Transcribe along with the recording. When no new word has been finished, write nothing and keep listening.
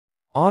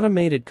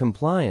Automated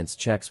compliance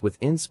checks with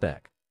InSpec.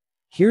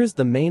 Here's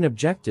the main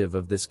objective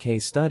of this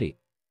case study.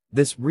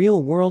 This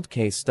real-world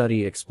case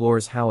study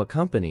explores how a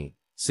company,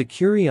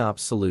 SecurityOps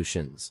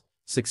Solutions,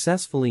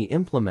 successfully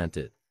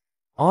implemented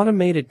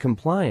automated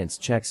compliance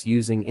checks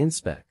using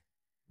InSpec.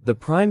 The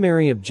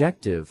primary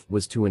objective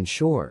was to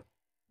ensure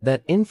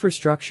that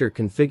infrastructure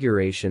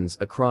configurations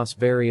across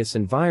various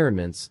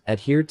environments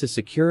adhered to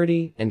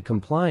security and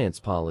compliance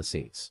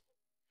policies.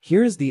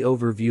 Here's the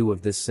overview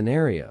of this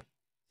scenario.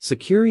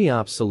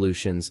 SecurityOps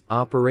Solutions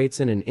operates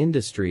in an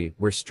industry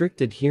where strict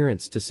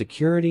adherence to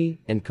security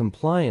and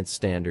compliance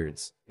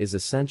standards is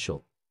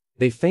essential.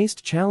 They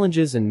faced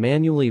challenges in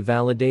manually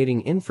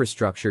validating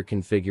infrastructure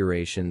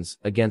configurations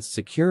against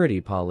security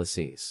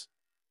policies,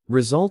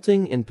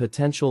 resulting in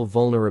potential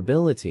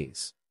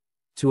vulnerabilities.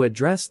 To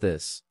address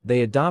this, they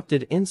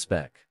adopted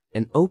InSpec,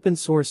 an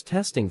open-source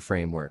testing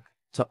framework,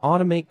 to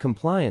automate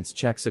compliance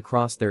checks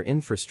across their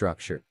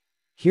infrastructure.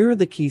 Here are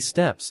the key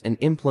steps and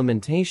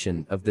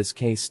implementation of this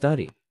case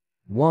study.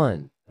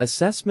 1.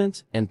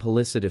 Assessment and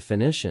policy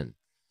definition.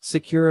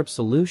 SecuriOps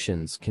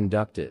Solutions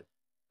conducted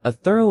a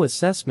thorough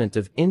assessment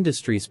of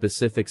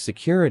industry-specific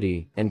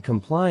security and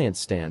compliance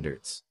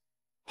standards.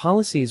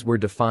 Policies were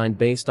defined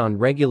based on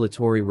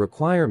regulatory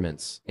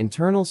requirements,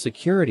 internal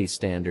security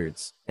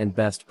standards, and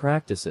best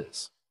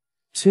practices.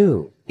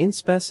 2.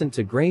 InSpec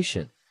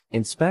integration.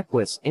 InSpec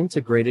was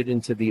integrated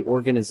into the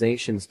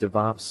organization's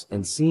DevOps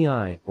and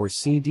CI or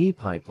CD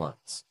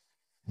pipelines.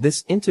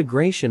 This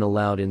integration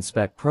allowed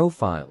InSpec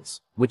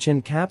profiles, which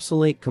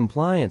encapsulate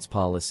compliance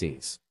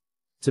policies,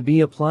 to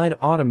be applied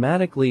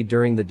automatically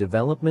during the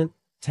development,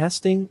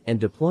 testing, and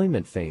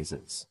deployment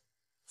phases.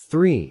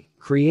 3.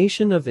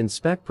 Creation of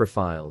InSpec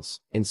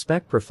profiles.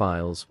 InSpec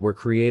profiles were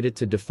created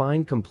to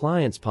define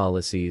compliance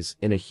policies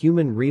in a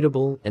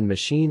human-readable and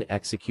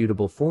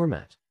machine-executable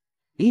format.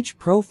 Each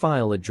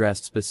profile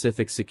addressed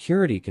specific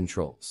security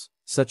controls,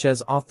 such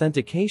as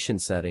authentication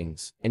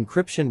settings,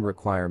 encryption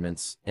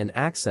requirements, and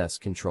access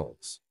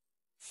controls.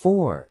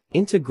 4.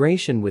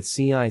 Integration with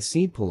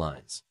CI/CD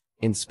pipelines.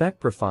 InSpec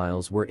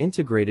profiles were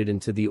integrated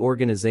into the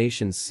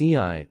organization's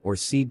CI or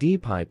CD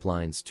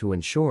pipelines to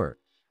ensure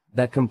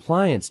that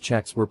compliance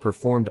checks were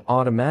performed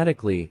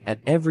automatically at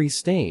every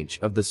stage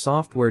of the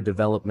software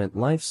development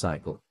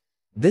lifecycle.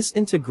 This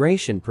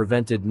integration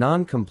prevented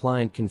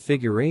non-compliant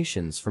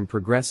configurations from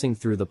progressing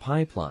through the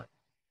pipeline.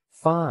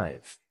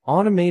 5.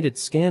 Automated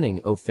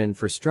scanning of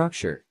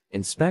infrastructure.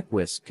 InSpec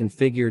was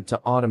configured to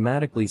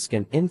automatically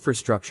scan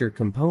infrastructure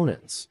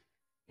components,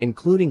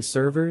 including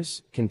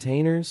servers,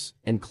 containers,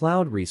 and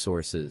cloud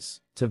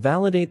resources, to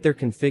validate their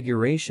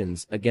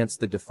configurations against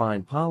the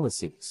defined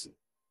policies.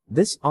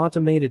 This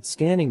automated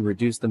scanning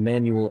reduced the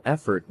manual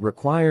effort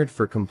required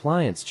for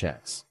compliance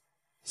checks.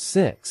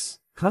 6.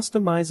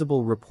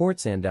 Customizable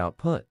reports and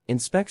output.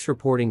 InSpec's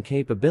reporting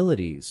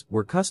capabilities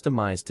were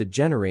customized to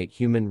generate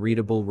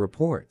human-readable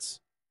reports,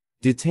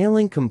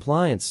 detailing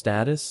compliance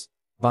status,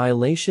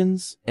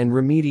 violations, and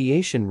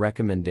remediation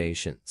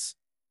recommendations.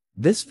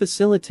 This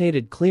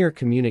facilitated clear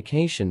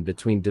communication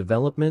between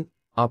development,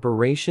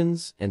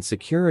 operations, and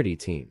security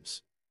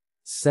teams.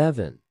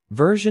 7.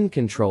 Version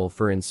control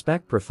for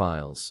InSpec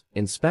profiles.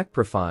 InSpec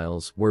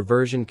profiles were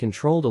version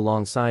controlled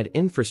alongside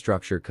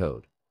infrastructure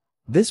code.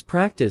 This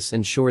practice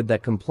ensured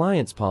that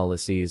compliance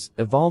policies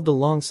evolved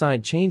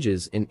alongside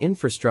changes in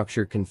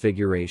infrastructure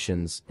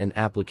configurations and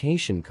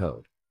application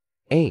code.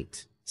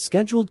 8.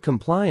 Scheduled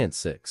compliance.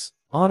 6.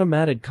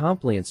 Automated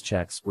compliance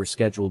checks were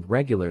scheduled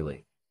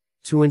regularly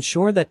to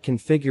ensure that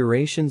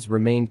configurations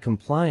remained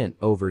compliant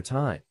over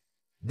time.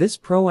 This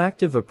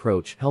proactive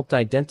approach helped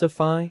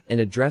identify and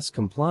address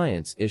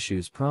compliance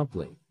issues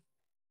promptly.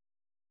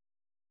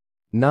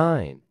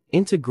 9.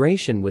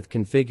 Integration with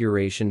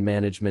configuration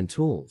management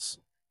tools.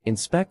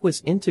 InSpec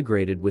was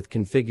integrated with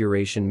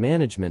configuration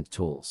management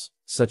tools,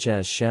 such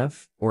as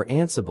Chef or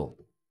Ansible,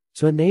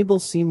 to enable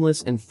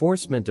seamless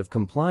enforcement of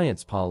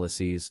compliance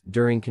policies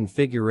during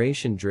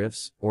configuration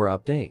drifts or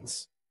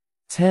updates.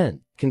 10.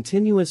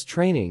 Continuous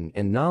training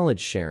and knowledge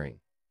sharing.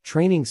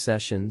 Training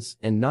sessions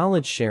and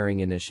knowledge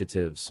sharing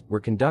initiatives were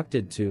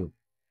conducted to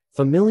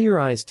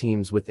familiarize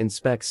teams with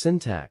InSpec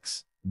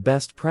syntax,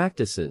 best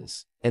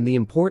practices, and the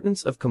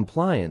importance of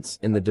compliance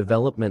in the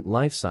development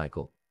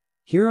lifecycle.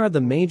 Here are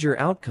the major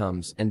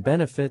outcomes and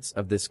benefits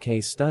of this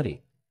case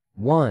study.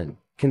 1.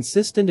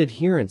 Consistent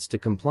adherence to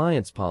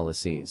compliance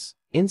policies.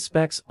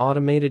 InSpec's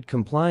automated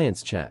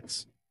compliance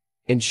checks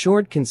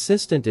ensured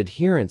consistent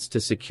adherence to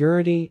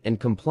security and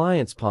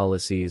compliance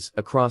policies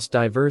across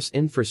diverse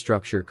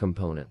infrastructure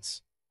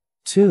components.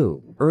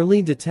 2.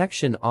 Early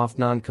detection of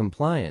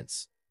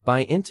non-compliance.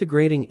 By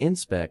integrating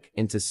InSpec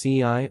into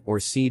CI or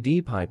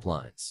CD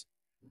pipelines,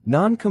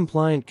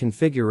 non-compliant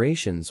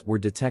configurations were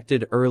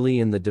detected early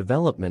in the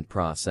development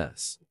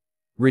process,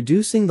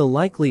 reducing the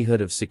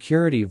likelihood of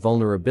security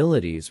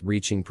vulnerabilities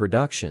reaching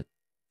production.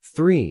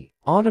 3.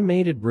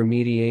 Automated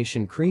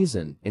remediation.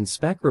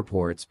 InSpec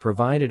reports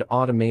provided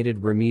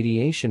automated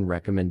remediation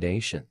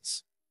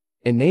recommendations,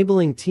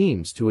 enabling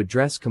teams to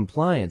address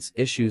compliance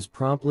issues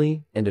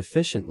promptly and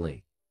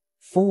efficiently.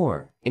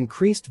 4.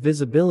 Increased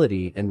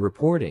visibility and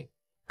reporting.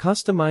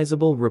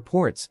 Customizable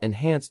reports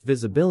enhanced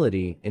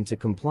visibility into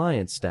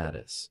compliance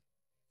status,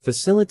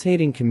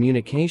 facilitating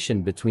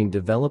communication between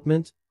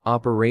development,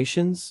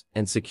 operations,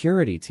 and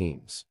security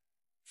teams.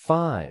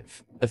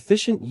 5.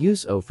 Efficient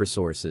use of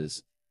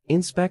resources.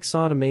 InSpec's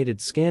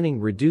automated scanning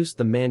reduced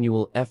the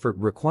manual effort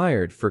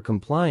required for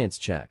compliance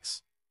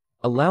checks,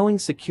 allowing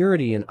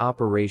security and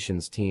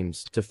operations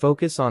teams to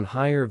focus on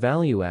higher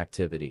value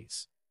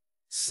activities.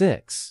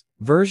 6.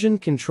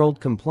 Version-controlled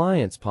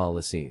compliance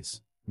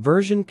policies.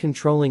 Version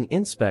controlling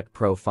InSpec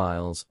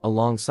profiles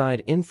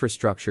alongside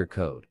infrastructure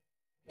code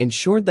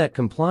ensured that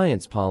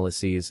compliance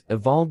policies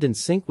evolved in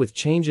sync with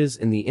changes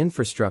in the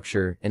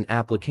infrastructure and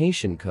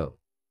application code.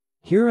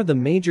 Here are the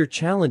major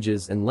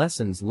challenges and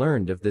lessons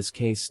learned of this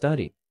case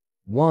study.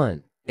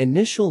 1.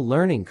 Initial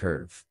learning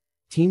curve.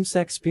 Teams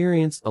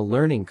experienced a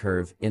learning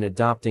curve in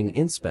adopting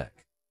InSpec.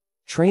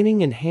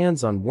 Training and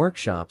hands-on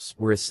workshops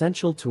were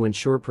essential to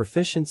ensure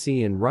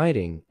proficiency in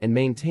writing and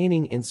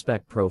maintaining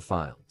InSpec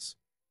profiles.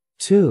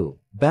 2.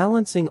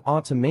 Balancing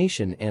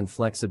automation and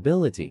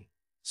flexibility.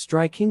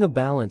 Striking a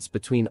balance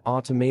between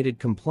automated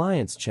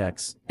compliance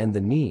checks and the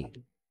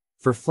need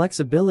for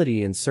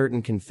flexibility in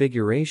certain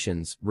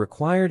configurations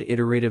required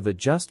iterative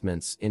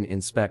adjustments in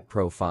InSpec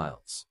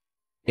profiles.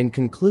 In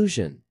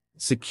conclusion,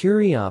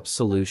 SecuriOps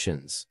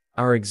Solutions,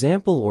 our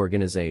example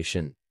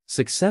organization,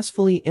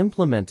 successfully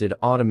implemented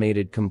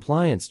automated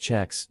compliance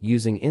checks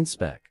using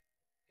InSpec,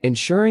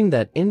 ensuring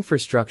that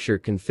infrastructure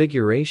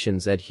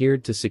configurations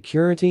adhered to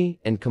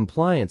security and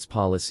compliance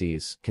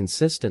policies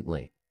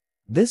consistently.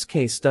 This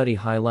case study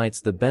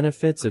highlights the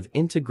benefits of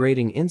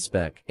integrating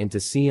InSpec into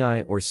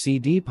CI or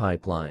CD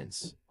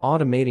pipelines,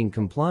 automating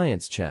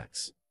compliance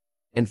checks,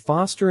 and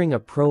fostering a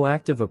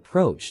proactive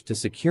approach to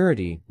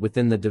security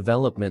within the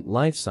development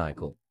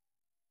lifecycle.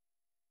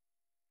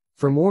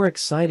 For more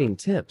exciting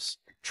tips,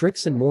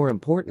 tricks, and more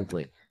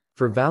importantly,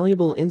 for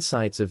valuable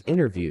insights of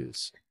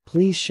interviews,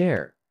 please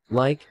share,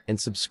 like, and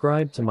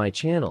subscribe to my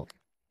channel.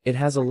 It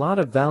has a lot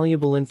of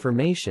valuable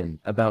information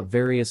about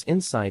various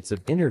insights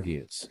of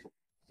interviews.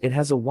 It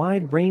has a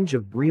wide range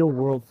of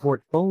real-world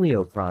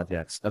portfolio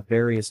projects of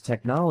various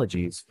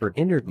technologies for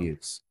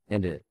interviews,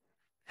 and it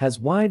has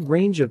wide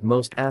range of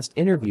most asked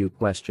interview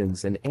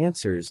questions and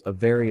answers of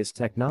various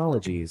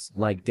technologies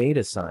like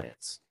data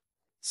science,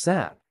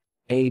 SAP,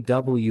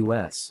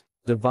 AWS,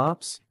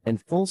 DevOps,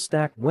 and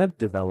full-stack web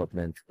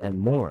development, and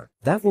more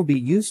that will be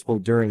useful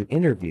during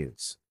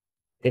interviews.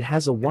 It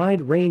has a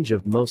wide range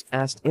of most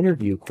asked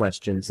interview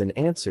questions and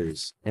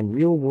answers, and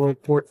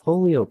real-world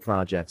portfolio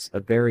projects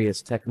of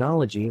various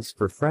technologies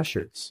for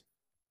freshers,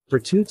 for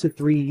 2 to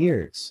 3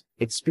 years,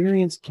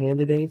 experienced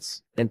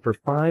candidates, and for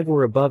 5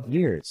 or above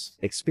years,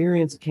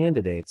 experienced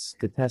candidates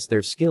to test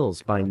their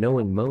skills by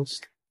knowing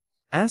most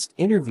asked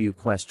interview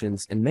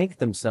questions and make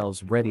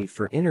themselves ready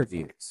for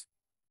interviews.